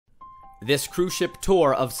This cruise ship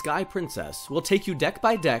tour of Sky Princess will take you deck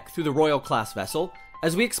by deck through the Royal class vessel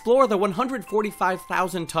as we explore the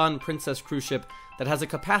 145,000-ton Princess cruise ship that has a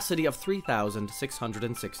capacity of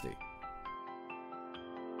 3,660.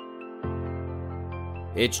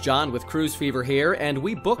 It's John with Cruise Fever here, and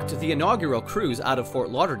we booked the inaugural cruise out of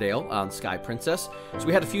Fort Lauderdale on Sky Princess, so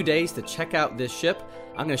we had a few days to check out this ship.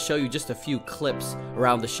 I'm going to show you just a few clips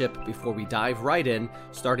around the ship before we dive right in,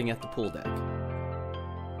 starting at the pool deck.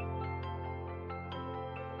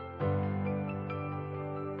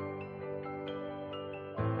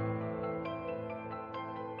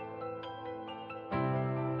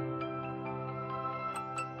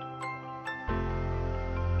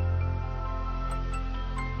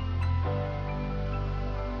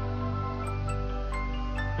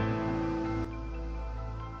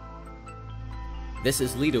 This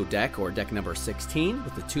is Lido deck, or deck number 16,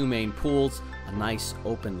 with the two main pools, a nice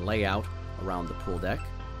open layout around the pool deck.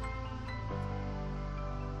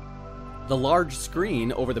 The large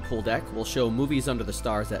screen over the pool deck will show movies under the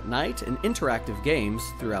stars at night and interactive games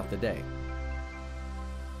throughout the day.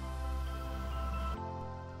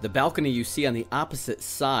 The balcony you see on the opposite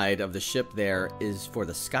side of the ship there is for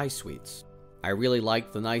the Sky Suites. I really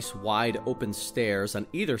like the nice wide open stairs on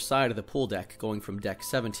either side of the pool deck going from deck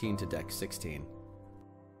 17 to deck 16.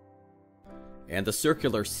 And the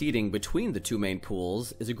circular seating between the two main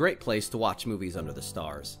pools is a great place to watch movies under the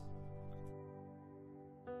stars.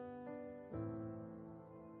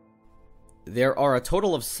 There are a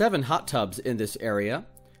total of 7 hot tubs in this area.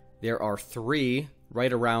 There are 3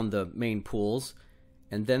 right around the main pools,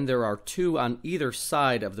 and then there are 2 on either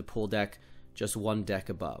side of the pool deck, just one deck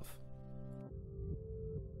above.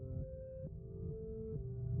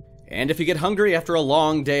 And if you get hungry after a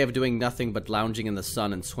long day of doing nothing but lounging in the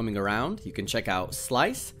sun and swimming around, you can check out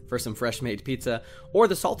Slice for some fresh-made pizza, or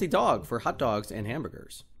the Salty Dog for hot dogs and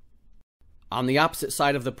hamburgers. On the opposite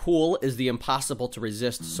side of the pool is the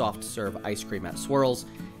impossible-to-resist soft-serve ice cream at Swirls,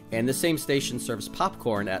 and the same station serves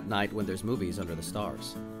popcorn at night when there's movies under the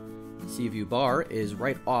stars. Seaview Bar is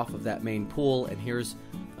right off of that main pool, and here's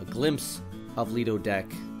a glimpse of Lido deck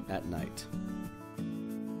at night.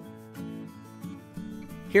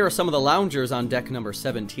 Here are some of the loungers on deck number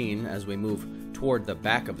 17 as we move toward the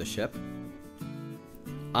back of the ship.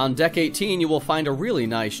 On deck 18, you will find a really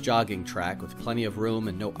nice jogging track with plenty of room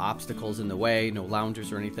and no obstacles in the way, no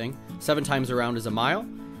loungers or anything. 7 times around is a mile.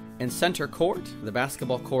 And center court, the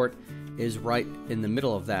basketball court, is right in the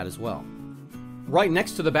middle of that as well. Right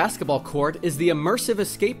next to the basketball court is the immersive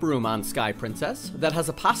escape room on Sky Princess that has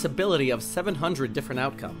a possibility of 700 different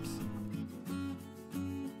outcomes.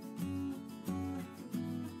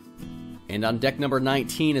 And on deck number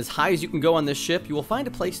 19, as high as you can go on this ship, you will find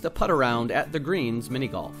a place to putt around at the Greens Mini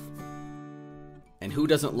Golf. And who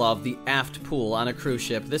doesn't love the aft pool on a cruise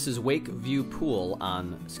ship? This is Wake View Pool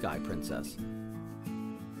on Sky Princess.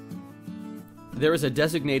 There is a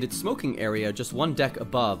designated smoking area just one deck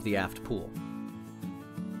above the aft pool.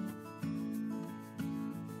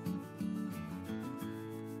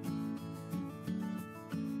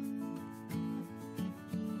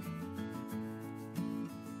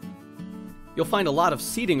 You'll find a lot of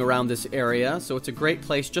seating around this area, so it's a great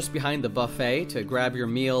place just behind the buffet to grab your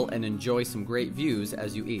meal and enjoy some great views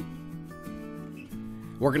as you eat.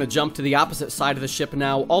 We're going to jump to the opposite side of the ship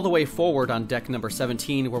now, all the way forward on deck number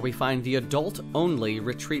 17, where we find the adult-only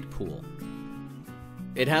retreat pool.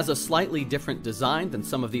 It has a slightly different design than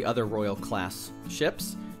some of the other Royal class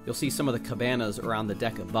ships. You'll see some of the cabanas around the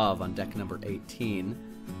deck above on deck number 18,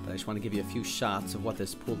 but I just want to give you a few shots of what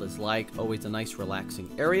this pool is like. Always a nice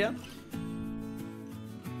relaxing area.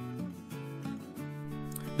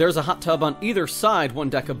 There's a hot tub on either side, one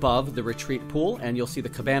deck above the retreat pool, and you'll see the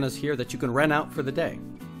cabanas here that you can rent out for the day.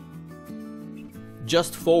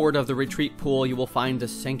 Just forward of the retreat pool, you will find a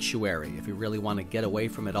sanctuary if you really want to get away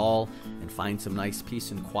from it all and find some nice peace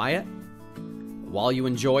and quiet. While you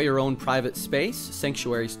enjoy your own private space,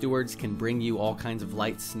 sanctuary stewards can bring you all kinds of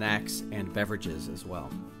light snacks and beverages as well.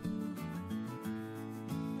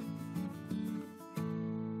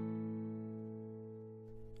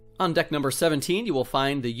 On deck number 17, you will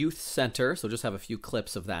find the Youth Center, so just have a few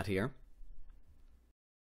clips of that here.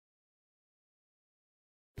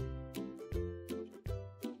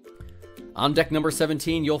 On deck number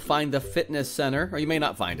 17, you'll find the Fitness Center, or you may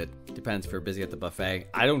not find it. Depends if you're busy at the buffet.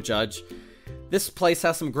 I don't judge. This place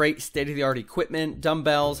has some great state-of-the-art equipment,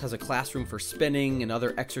 dumbbells, has a classroom for spinning and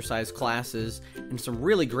other exercise classes, and some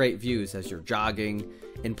really great views as you're jogging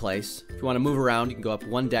in place. If you want to move around, you can go up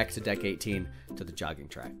one deck to deck 18 to the jogging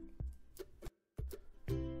track.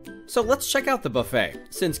 So let's check out the buffet,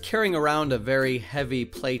 since carrying around a very heavy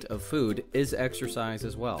plate of food is exercise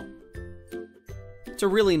as well. It's a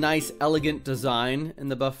really nice, elegant design in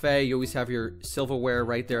the buffet. You always have your silverware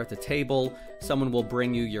right there at the table. Someone will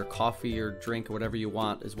bring you your coffee or drink or whatever you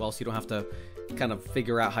want as well, so you don't have to kind of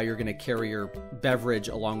figure out how you're going to carry your beverage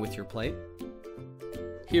along with your plate.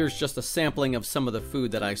 Here's just a sampling of some of the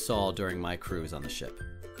food that I saw during my cruise on the ship.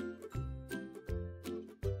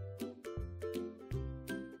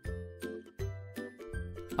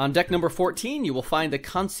 On deck number 14, you will find the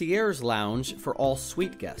concierge lounge for all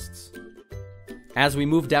suite guests. As we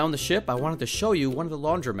move down the ship, I wanted to show you one of the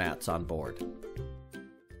laundromats on board.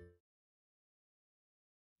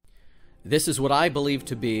 This is what I believe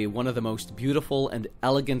to be one of the most beautiful and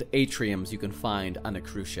elegant atriums you can find on a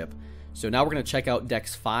cruise ship. So now we're going to check out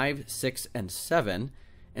decks 5, 6, and 7,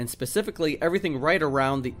 and specifically everything right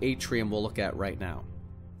around the atrium we'll look at right now.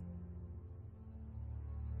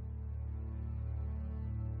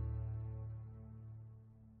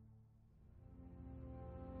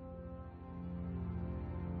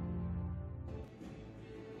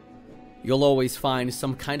 You'll always find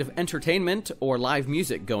some kind of entertainment or live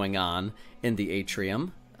music going on in the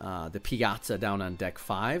atrium, the Piazza down on deck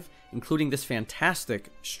 5, including this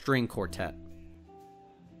fantastic string quartet.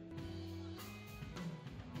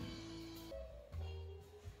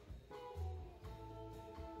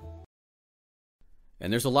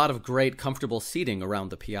 And there's a lot of great, comfortable seating around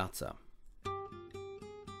the Piazza.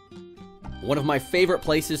 One of my favorite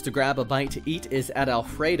places to grab a bite to eat is at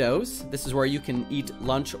Alfredo's. This is where you can eat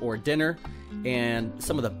lunch or dinner, and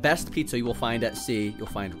some of the best pizza you will find at sea, you'll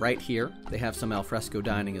find right here. They have some alfresco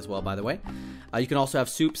dining as well, by the way. You can also have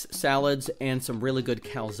soups, salads, and some really good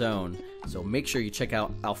calzone. So make sure you check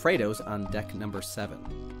out Alfredo's on deck number 7.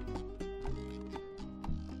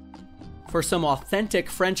 For some authentic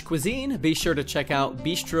French cuisine, be sure to check out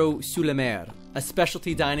Bistro Sous la Mer, a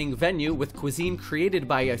specialty dining venue with cuisine created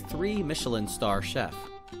by a 3 Michelin star chef.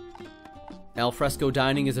 Alfresco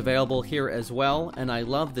dining is available here as well, and I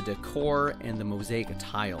love the decor and the mosaic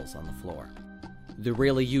tiles on the floor. The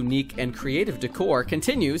really unique and creative decor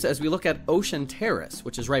continues as we look at Ocean Terrace,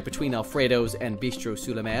 which is right between Alfredo's and Bistro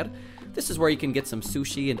Sous la Mer. This is where you can get some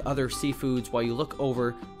sushi and other seafoods while you look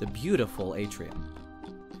over the beautiful atrium.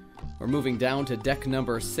 We're moving down to deck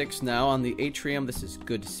number 6 now on the atrium. This is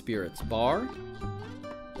Good Spirits Bar.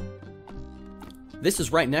 This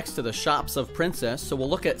is right next to the shops of Princess, so we'll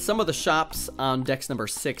look at some of the shops on decks number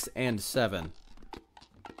 6 and 7.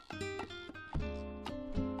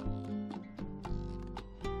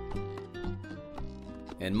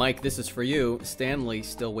 And Mike, this is for you. Stanley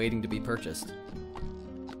still waiting to be purchased.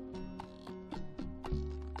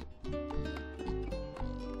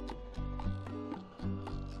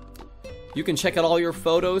 You can check out all your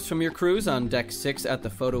photos from your cruise on deck 6 at the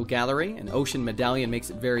photo gallery. An Ocean Medallion makes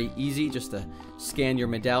it very easy just to scan your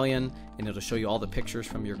medallion and it'll show you all the pictures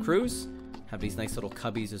from your cruise. Have these nice little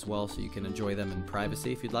cubbies as well so you can enjoy them in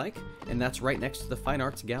privacy if you'd like. And that's right next to the Fine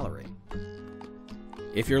Arts Gallery.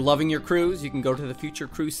 If you're loving your cruise, you can go to the Future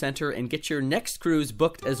Cruise Center and get your next cruise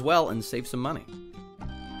booked as well and save some money.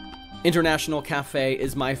 International Cafe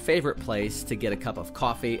is my favorite place to get a cup of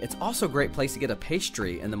coffee. It's also a great place to get a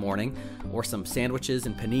pastry in the morning or some sandwiches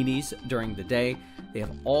and paninis during the day. They have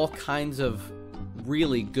all kinds of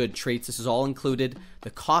really good treats. This is all included. The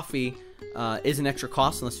coffee is an extra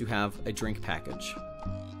cost unless you have a drink package.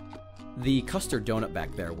 The custard donut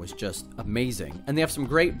back there was just amazing. And they have some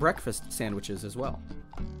great breakfast sandwiches as well.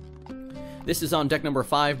 This is on deck number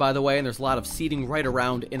 5, by the way, and there's a lot of seating right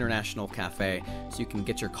around International Cafe, so you can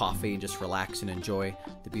get your coffee and just relax and enjoy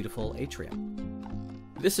the beautiful atrium.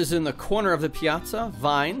 This is in the corner of the Piazza,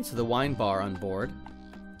 Vines, the wine bar on board.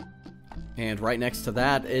 And right next to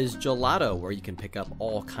that is Gelato, where you can pick up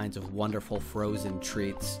all kinds of wonderful frozen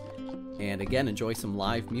treats, and again, enjoy some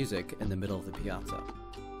live music in the middle of the Piazza.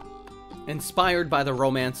 Inspired by the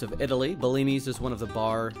romance of Italy, Bellini's is one of the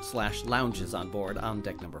bar/lounges on board on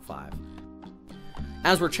deck number 5.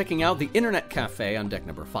 As we're checking out the Internet Cafe on deck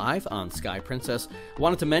number 5 on Sky Princess, I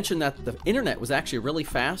wanted to mention that the internet was actually really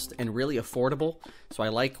fast and really affordable, so I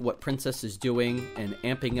like what Princess is doing and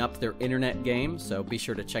amping up their internet game, so be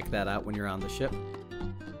sure to check that out when you're on the ship.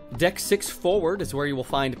 Deck 6 forward is where you will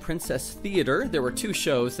find Princess Theater. There were 2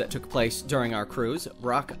 shows that took place during our cruise,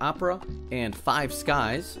 Rock Opera and Five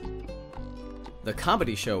Skies. The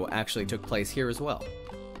comedy show actually took place here as well.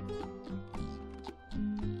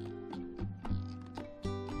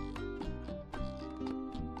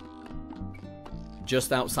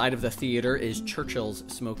 Just outside of the theater is Churchill's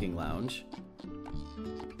Smoking Lounge.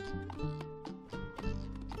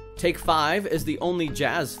 Take 5 is the only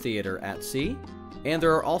jazz theater at sea, and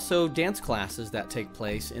there are also dance classes that take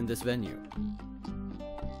place in this venue.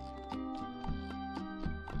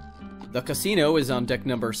 The casino is on deck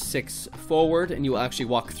number 6 forward, and you will actually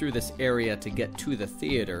walk through this area to get to the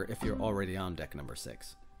theater if you're already on deck number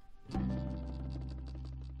 6.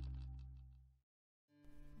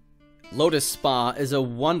 Lotus Spa is a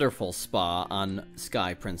wonderful spa on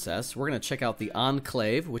Sky Princess. We're going to check out the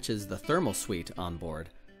Enclave, which is the thermal suite on board.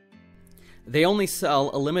 They only sell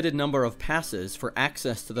a limited number of passes for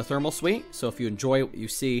access to the thermal suite, so if you enjoy what you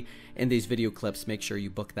see in these video clips, make sure you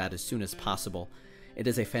book that as soon as possible. It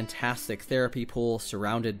is a fantastic therapy pool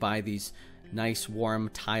surrounded by these nice warm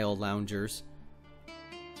tile loungers.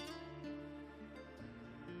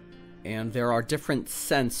 And there are different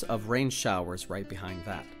scents of rain showers right behind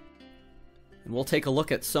that. And we'll take a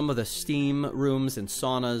look at some of the steam rooms and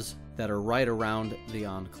saunas that are right around the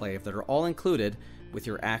Enclave that are all included with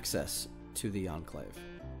your access to the Enclave.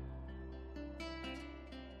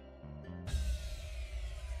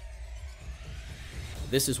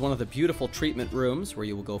 This is one of the beautiful treatment rooms where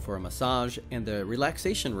you will go for a massage, and the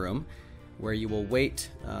relaxation room where you will wait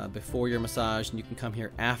before your massage, and you can come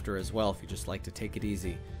here after as well if you just like to take it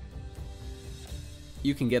easy.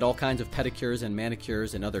 You can get all kinds of pedicures and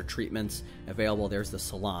manicures and other treatments available. There's the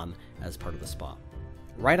salon as part of the spa.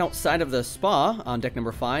 Right outside of the spa on deck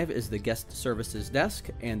number 5 is the guest services desk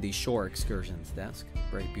and the shore excursions desk.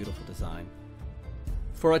 Very beautiful design.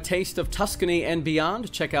 For a taste of Tuscany and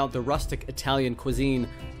beyond, check out the rustic Italian cuisine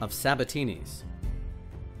of Sabatini's.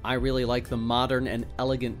 I really like the modern and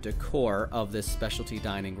elegant decor of this specialty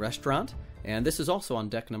dining restaurant, and this is also on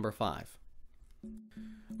deck number 5.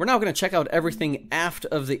 We're now going to check out everything aft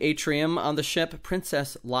of the atrium on the ship.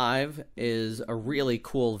 Princess Live is a really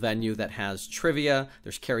cool venue that has trivia.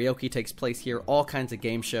 There's karaoke takes place here, all kinds of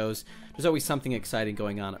game shows. There's always something exciting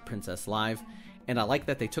going on at Princess Live. And I like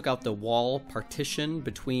that they took out the wall partition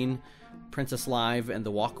between Princess Live and the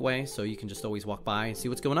walkway, so you can just always walk by and see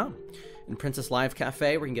what's going on. In Princess Live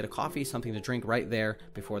Cafe, we can get a coffee, something to drink right there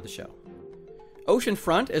before the show.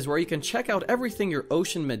 Oceanfront is where you can check out everything your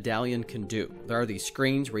ocean medallion can do. There are these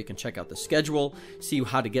screens where you can check out the schedule, see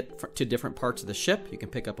how to get to different parts of the ship. You can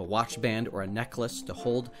pick up a watch band or a necklace to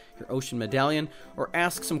hold your ocean medallion, or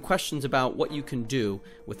ask some questions about what you can do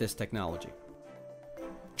with this technology.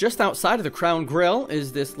 Just outside of the Crown Grill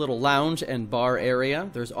is this little lounge and bar area.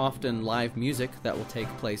 There's often live music that will take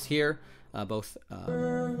place here, both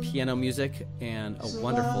piano music and a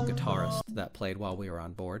wonderful guitarist that played while we were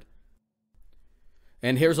on board.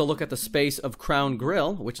 And here's a look at the space of Crown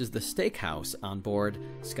Grill, which is the steakhouse on board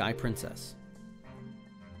Sky Princess.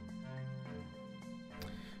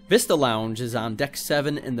 Vista Lounge is on deck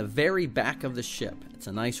 7 in the very back of the ship. It's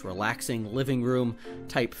a nice, relaxing living room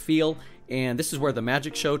type feel, and this is where the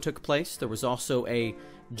magic show took place. There was also a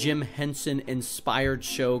Jim Henson-inspired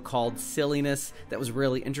show called Silliness that was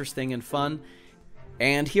really interesting and fun.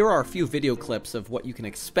 And here are a few video clips of what you can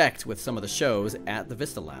expect with some of the shows at the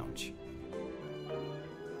Vista Lounge.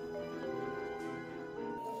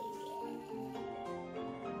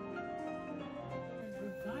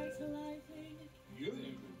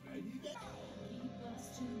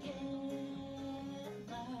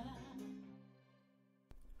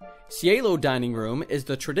 Cielo Dining Room is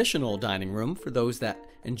the traditional dining room for those that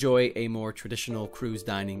enjoy a more traditional cruise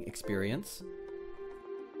dining experience.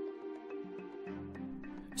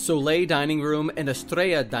 Soleil Dining Room and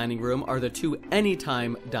Estrella Dining Room are the two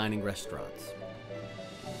anytime dining restaurants.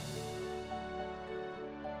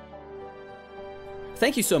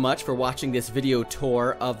 Thank you so much for watching this video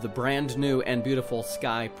tour of the brand new and beautiful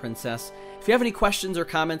Sky Princess. If you have any questions or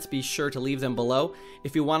comments, be sure to leave them below.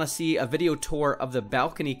 If you want to see a video tour of the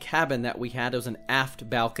balcony cabin that we had, it was an aft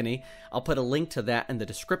balcony. I'll put a link to that in the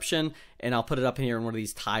description, and I'll put it up here in one of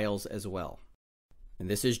these tiles as well. And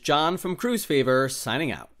this is John from Cruise Fever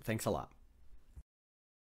signing out. Thanks a lot.